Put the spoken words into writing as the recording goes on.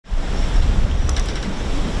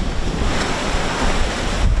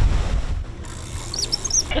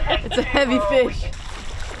heavy fish.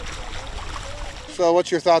 So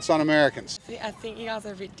what's your thoughts on Americans? I think you guys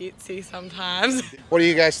are a bit ditzy sometimes. What do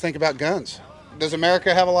you guys think about guns? Does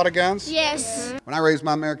America have a lot of guns? Yes. When I raise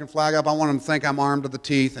my American flag up, I want them to think I'm armed to the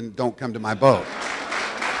teeth and don't come to my boat.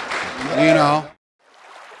 You know?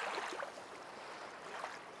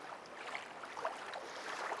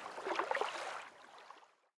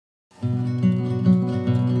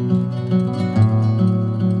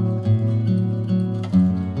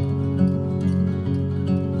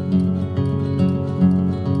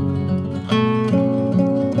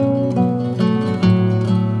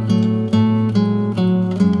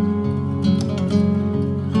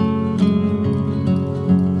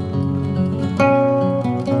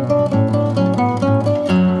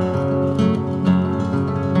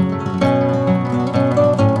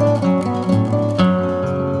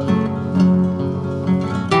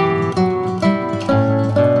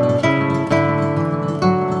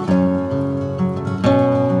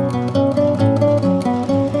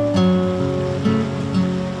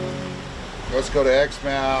 Let's go to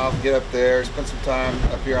Exmouth, get up there, spend some time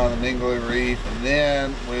up here on the Ningli Reef, and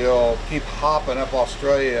then we'll keep hopping up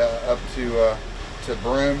Australia up to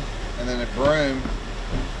Broome, and then at Broome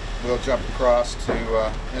we'll jump across to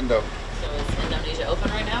Indo. So is Indonesia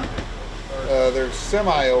open right now? They're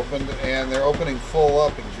semi-opened, and they're opening full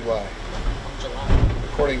up in July. July.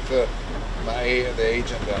 According to the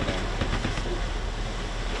agent down there.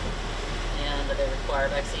 And do they require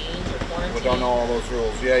vaccines or quarantine? We don't know all those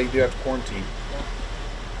rules. Yeah, you do have to quarantine. Yeah.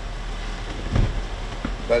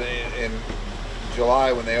 But in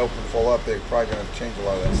July, when they open full up, they're probably going to change a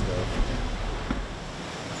lot of that stuff.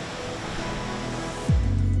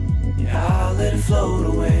 Yeah, I'll let it float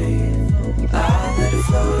away. I'll let it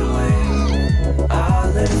float away.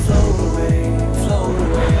 I'll let it float away. Float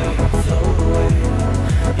away, float away.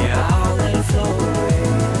 Yeah, I'll let it float away.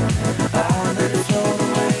 I'll let it float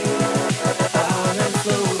away. I'll let it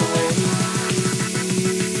float away.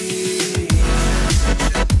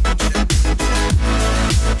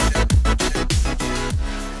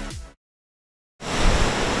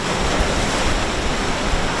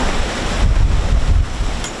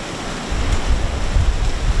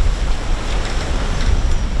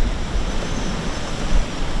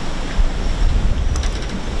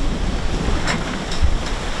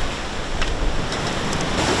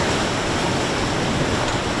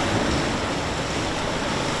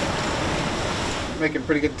 Making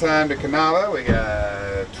pretty good time to Canala. We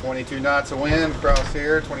got 22 knots of wind across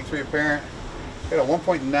here, 23 apparent. Got a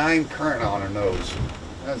 1.9 current on our nose.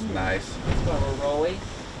 That's nice. That's why we're rolling.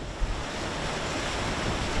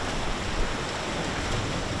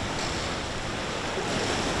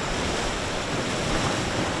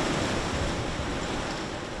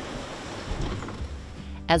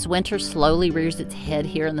 As winter slowly rears its head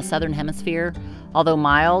here in the southern hemisphere, although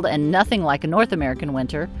mild and nothing like a North American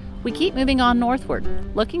winter, we keep moving on northward,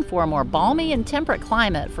 looking for a more balmy and temperate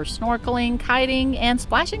climate for snorkeling, kiting, and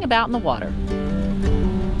splashing about in the water.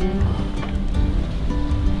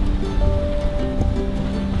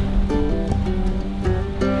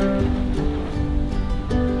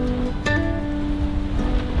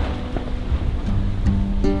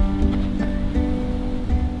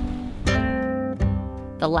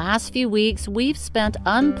 The last few weeks we've spent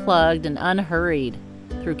unplugged and unhurried.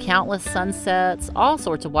 Through countless sunsets, all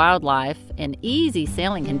sorts of wildlife, and easy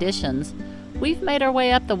sailing conditions, we've made our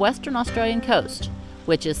way up the western Australian coast,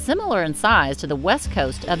 which is similar in size to the west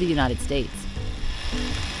coast of the United States.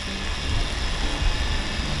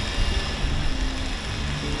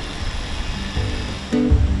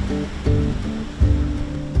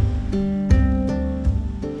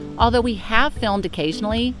 Although we have filmed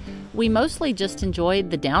occasionally, we mostly just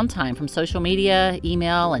enjoyed the downtime from social media,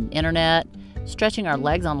 email, and internet, stretching our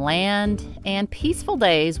legs on land, and peaceful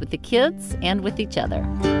days with the kids and with each other.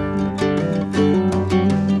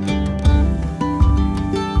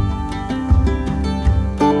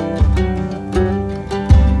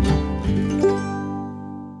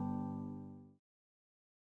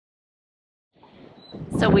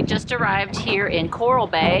 So we just arrived here in Coral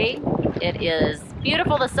Bay. It is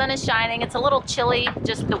beautiful, the sun is shining, it's a little chilly,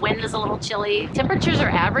 just the wind is a little chilly. Temperatures are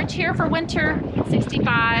average here for winter,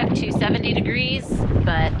 65 to 70 degrees,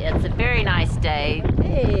 but it's a very nice day.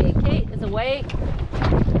 Hey, Kate is awake.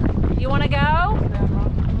 You wanna go?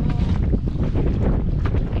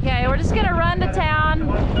 Okay, we're just gonna run to town,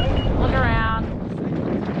 look around.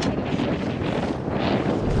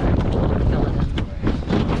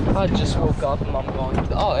 I just woke up and I'm going,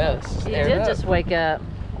 oh yes. You did just wake up.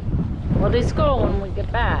 We'll do school when we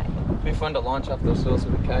get back. It'd be fun to launch off those hills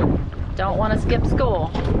with a kite. Don't want to skip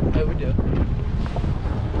school. Yeah, we do.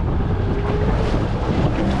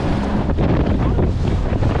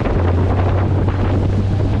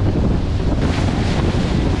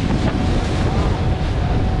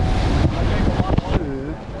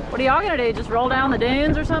 What are y'all gonna do? Just roll down the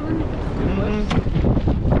dunes or something?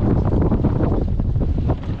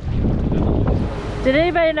 Did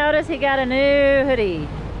anybody notice he got a new hoodie?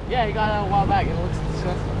 Yeah, he got it a while back. It looks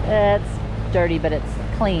disgusting. It's dirty, but it's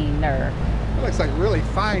cleaner. It looks like really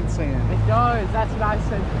fine sand. It does. That's what I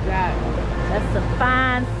said to Dad. That's some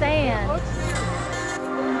fine sand.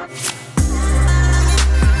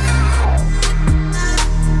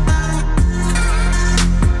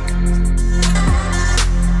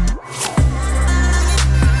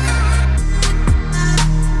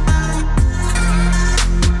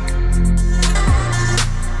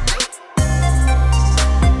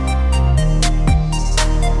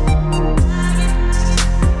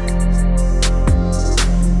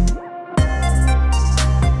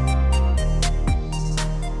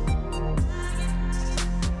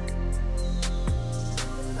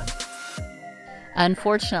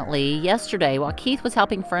 Unfortunately, yesterday, while Keith was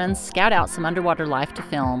helping friends scout out some underwater life to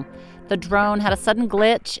film, the drone had a sudden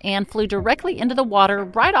glitch and flew directly into the water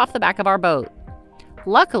right off the back of our boat.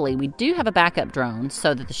 Luckily, we do have a backup drone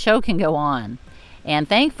so that the show can go on. And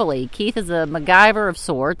thankfully, Keith is a MacGyver of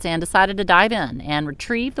sorts and decided to dive in and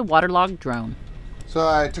retrieve the waterlogged drone. So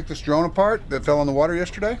I took this drone apart that fell in the water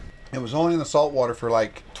yesterday. It was only in the salt water for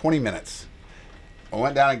like 20 minutes. I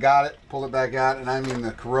went down and got it, pulled it back out, and I mean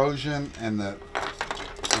the corrosion and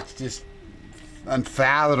it's just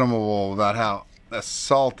unfathomable about how the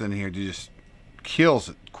salt in here just kills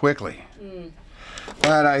it quickly.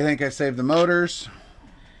 But I think I saved the motors.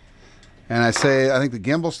 And I think the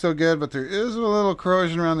gimbal's still good, but there is a little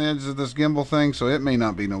corrosion around the edges of this gimbal thing, so it may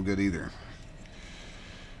not be no good either.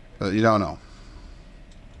 But you don't know.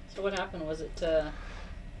 So what happened? Was it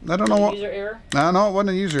I don't know what. user error? No, it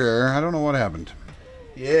wasn't a user error. I don't know what happened.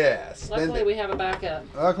 Yes. Luckily, we have a backup.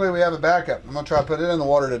 Luckily, we have a backup. I'm gonna try to put it in the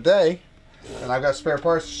water today, and I've got spare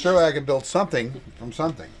parts. Surely I could build something from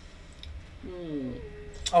something.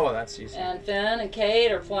 Oh, well, that's easy. And Finn and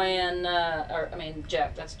Kate are playing.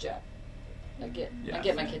 Jack. That's Jack. I get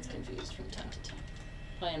my kids confused from time to time.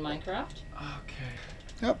 Playing Minecraft. Okay.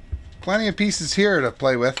 Yep. Plenty of pieces here to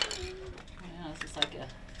play with. Yeah, this is like a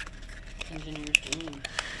engineer's dream.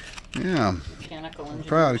 Yeah. Mechanical engineer.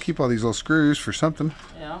 Probably ought to keep all these little screws for something.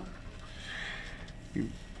 Yeah. You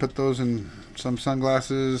put those in some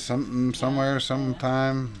sunglasses, something, somewhere,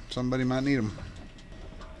 sometime. Somebody might need them.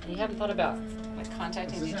 You haven't thought about like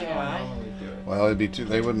contacting DJI? Well, it'd be too.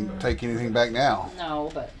 They wouldn't take anything back now.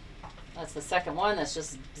 No, but that's the second one that's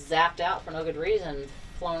just zapped out for no good reason,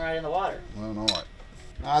 flown right in the water. Well, no what?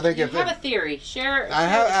 I think You have a theory. Share. I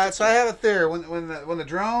have a theory. When the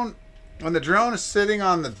drone is sitting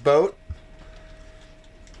on the boat,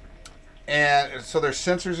 and so there's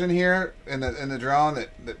sensors in here in the drone that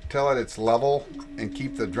tell it it's level and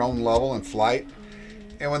keep the drone level in flight.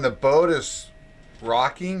 And when the boat is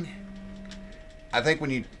rocking, I think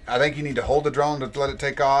you need to hold the drone to let it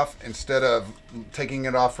take off instead of taking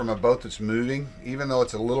it off from a boat that's moving. Even though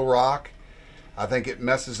it's a little rock, I think it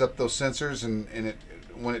messes up those sensors, and it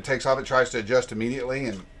when it takes off, it tries to adjust immediately,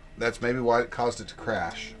 and that's maybe why it caused it to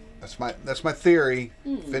crash. That's my theory.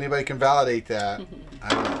 If anybody can validate that, I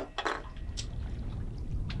don't know.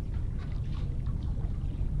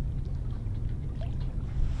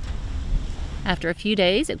 After a few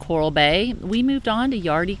days at Coral Bay, we moved on to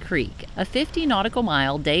Yardie Creek, a 50 nautical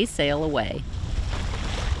mile day sail away.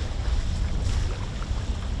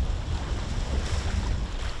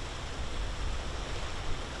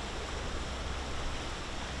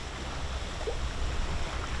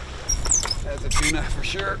 That's a tuna for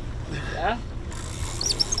sure. Yeah.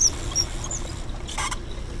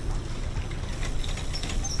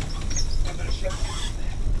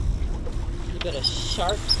 You bet a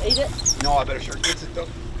shark ate it? No, I better sure gets it though.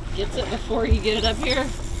 Gets it before you get it up here?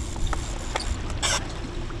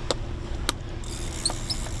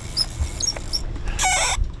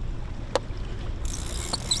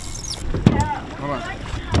 Hold on.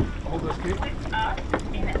 Hold this, Kate.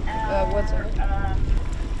 What's it?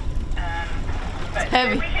 It's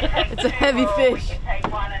heavy. It's a heavy fish.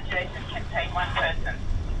 Take one and Jason can take one person.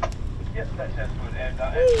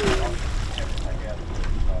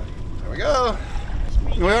 There we go.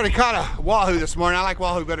 We already caught a wahoo this morning. I like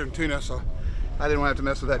wahoo better than tuna, so I didn't want to have to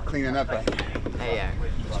mess with that cleaning up thing. Hey, yeah.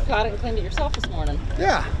 You caught it and cleaned it yourself this morning.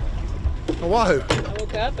 Yeah, a wahoo. I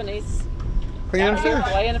woke up and he's Cleaning out here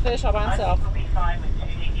fish. weighing a fish all by himself. We'll be fine with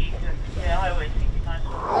tuning. Yeah, I always think it's nice.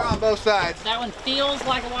 They're on both sides. That one feels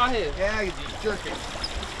like a wahoo. Yeah, you just jerk it.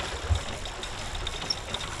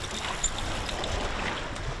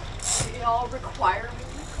 all require me?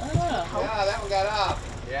 I don't know. Yeah, that one got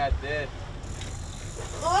off. Yeah, it did.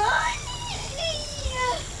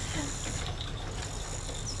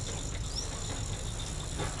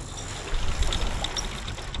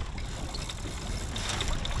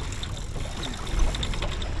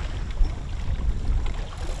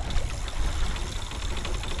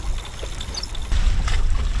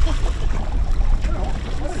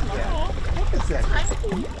 What is that?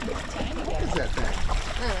 What is that thing?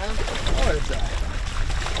 I don't know. What is that?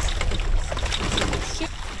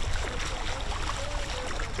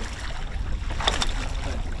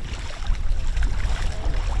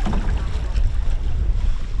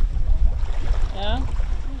 Yeah? I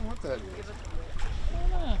don't know what that is. I don't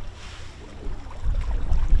know.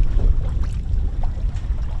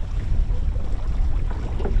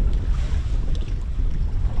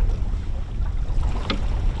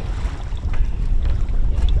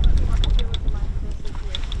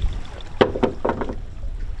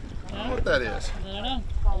 I don't know what that is. I don't know.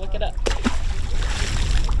 I'll look it up.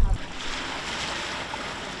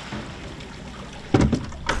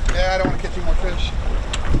 Yeah, I don't want to catch any more fish.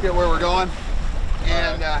 Get where we're going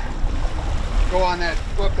and go on that,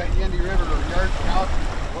 go up that Yendi River or Yard Out.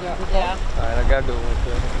 Whatever. Yeah. Alright, I gotta do it with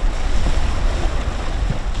that.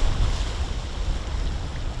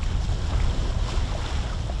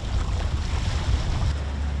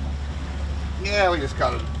 Yeah, we just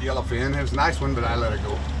caught a yellowfin. It was a nice one, but I let it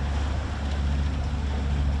go.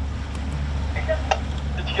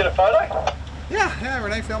 Did you get a photo? Yeah,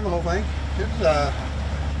 Renee filmed the whole thing. It was,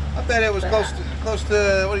 I bet it was close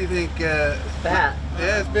to, what do you think? Fat.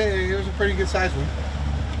 Yeah, it's big. It was a pretty good sized one.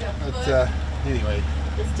 But anyway,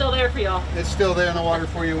 It's still there for y'all. it's still there in the water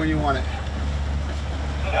for you when you want it.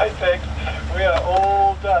 Hey Peg, we are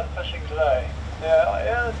all done fishing today. Yeah, I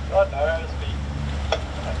don't know, it'll be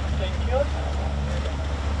 15 kilos?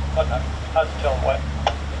 I don't know, hard to tell away.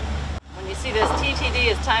 When you see this, TTD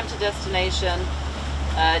is time to destination.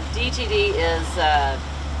 DTD is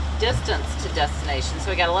distance to destination. So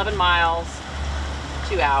we got 11 miles,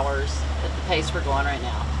 2 hours at the pace we're going right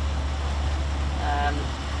now.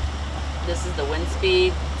 This is the wind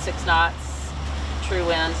speed, 6 knots, true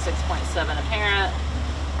wind, 6.7 apparent.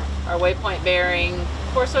 Our waypoint bearing,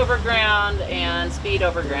 course over ground and speed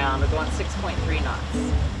over ground. We're going 6.3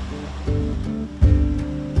 knots.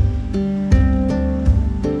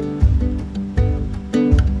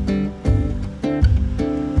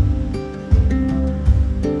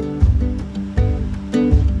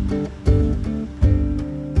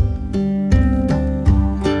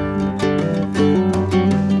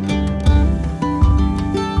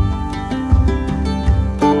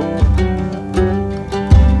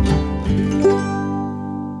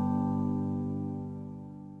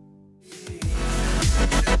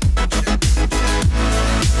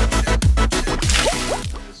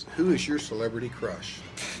 Who is your celebrity crush?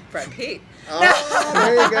 Brad Pitt. Oh,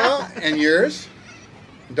 there you go. And yours?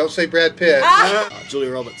 Don't say Brad Pitt.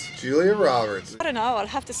 Julia Roberts. Julia Roberts. I don't know, I'd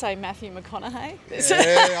have to say Matthew McConaughey.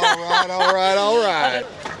 Hey, all right.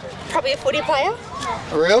 Probably a footy player.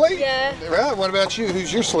 Really? Yeah. Well, what about you?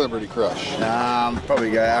 Who's your celebrity crush?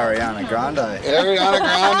 Probably go Ariana Grande. Ariana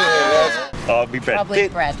Grande. I'll be Brad Probably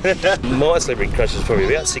Pitt. Brad. My celebrity crush is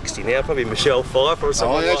probably about 60 now, probably Michelle Pfeiffer or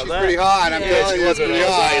something Oh, yeah, like she's that. pretty hot. I'm Yeah, telling she you, was she's when pretty I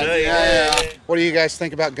was hot. eight, Yeah. What do you guys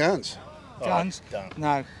think about guns? Guns?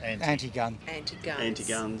 No, Anti. anti-gun. Anti-guns.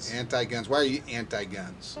 Anti-guns. Anti-guns. Why are you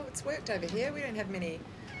anti-guns? Well, it's worked over here. We don't have many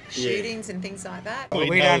shootings and things like that.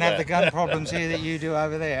 We don't have the gun problems here that you do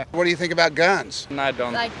over there. What do you think about guns? I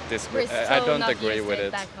don't disagree. I don't agree with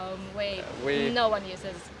it. Back home, We- no one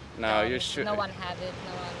uses. No, you should. No one have it.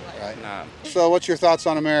 No one. Right. No. So what's your thoughts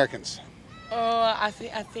on Americans? Oh, I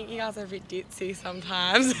think you guys are a bit ditzy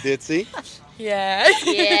sometimes. Ditzy? Yeah.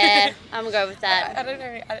 Yeah, I'm gonna go with that.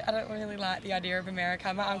 I don't really like the idea of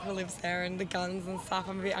America. My uncle lives there, and the guns and stuff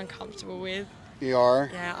I'm a bit uncomfortable with. You are?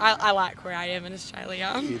 Yeah, I like where I am in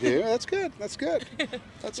Australia. You do? That's good. That's good.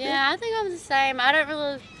 That's Yeah, I think I'm the same. I don't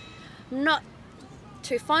really, I'm not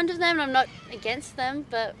too fond of them. I'm not against them,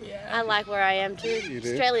 but I like where I am too. You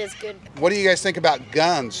do? Australia's good. What do you guys think about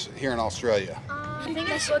guns here in Australia? I think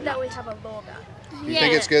it's good that we have a law about it. You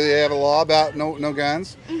think it's good they have a law about no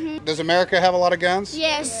guns? Mhm. Does America have a lot of guns?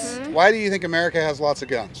 Yes. Why do you think America has lots of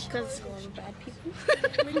guns? Because bad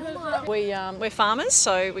people. We're farmers,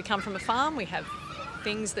 so we come from a farm. We have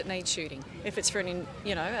things that need shooting. If it's for an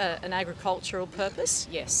agricultural purpose,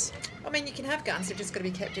 yes. I mean, you can have guns. They've just got to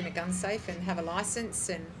be kept in a gun safe and have a license.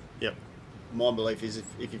 And Yep. My belief is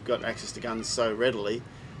if you've got access to guns so readily,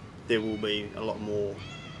 there will be a lot more,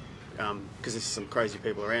 because there's some crazy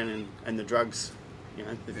people around and the drugs You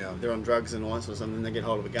know, if they're on drugs and all that sort of stuff, and they get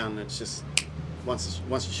hold of a gun, it's just once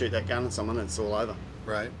you shoot that gun at someone, it's all over.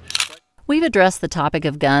 Right. We've addressed the topic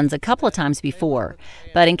of guns a couple of times before,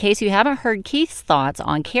 but in case you haven't heard Keith's thoughts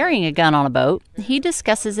on carrying a gun on a boat, he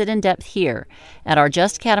discusses it in depth here at our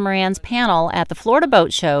Just Catamarans panel at the Florida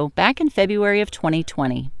Boat Show back in February of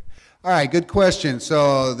 2020. All right, good question.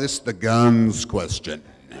 So this is the guns question.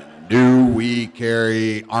 Do we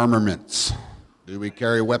carry armaments? Do we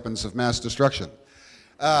carry weapons of mass destruction?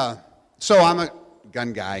 So I'm a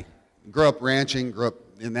gun guy. Grew up ranching, grew up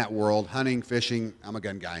in that world, hunting, fishing. I'm a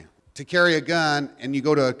gun guy. To carry a gun and you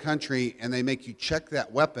go to a country and they make you check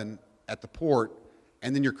that weapon at the port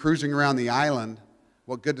and then you're cruising around the island,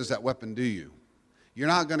 what good does that weapon do you? You're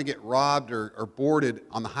not going to get robbed or boarded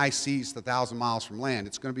on the high seas 1,000 miles from land.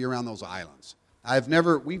 It's going to be around those islands.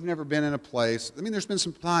 We've never been in a place, I mean, there's been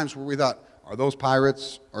some times where we thought, are those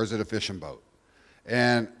pirates or is it a fishing boat?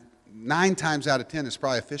 And 9 times out of 10, it's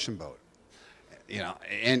probably a fishing boat. You know,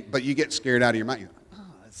 but you get scared out of your mind.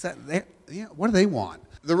 What do they want?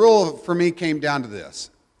 The rule for me came down to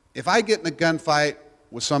this. If I get in a gunfight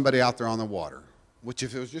with somebody out there on the water, which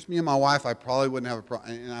if it was just me and my wife, I probably wouldn't have a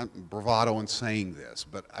problem, and I'm bravado in saying this,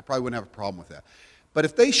 but I probably wouldn't have a problem with that. But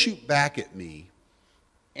if they shoot back at me,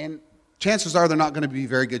 and chances are they're not going to be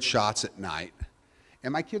very good shots at night,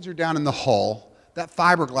 and my kids are down in the hull, that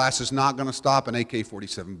fiberglass is not going to stop an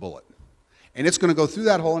AK-47 bullet. And it's going to go through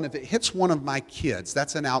that hole, and if it hits one of my kids,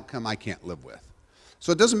 that's an outcome I can't live with.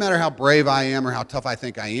 So it doesn't matter how brave I am or how tough I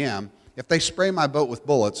think I am. If they spray my boat with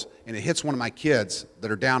bullets and it hits one of my kids that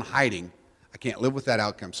are down hiding, I can't live with that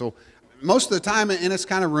outcome. So most of the time, and it's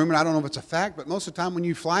kind of rumored, I don't know if it's a fact, but most of the time when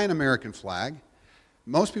you fly an American flag,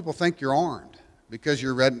 most people think you're armed because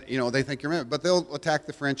you're red, you know, they think you're armed. But they'll attack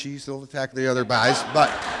the Frenchies, they'll attack the other guys, but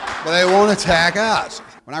they won't attack us.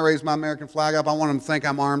 When I raise my American flag up, I want them to think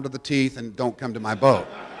I'm armed to the teeth and don't come to my boat.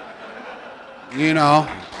 You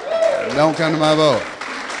know, don't come to my boat.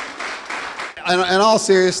 In all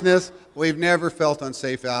seriousness, we've never felt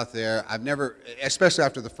unsafe out there. I've never, especially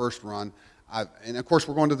after the first run. And of course,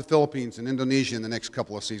 we're going to the Philippines and Indonesia in the next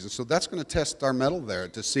couple of seasons. So that's going to test our mettle there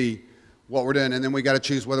to see what we're doing. And then we got to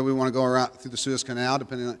choose whether we want to go around through the Suez Canal,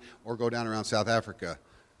 depending on, or go down around South Africa.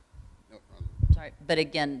 Sorry, but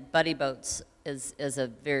again, buddy boats is a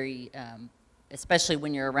very, especially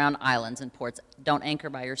when you're around islands and ports, don't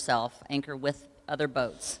anchor by yourself, anchor with other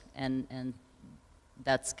boats. And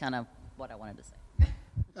that's kind of what I wanted to say.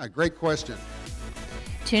 Yeah, great question.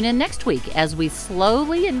 Tune in next week as we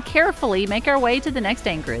slowly and carefully make our way to the next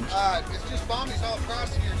anchorage. It's just bombies all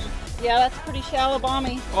across here. Yeah, that's pretty shallow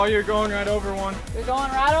bomby. Oh, you're going right over one. You're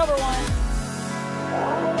going right over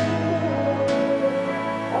one.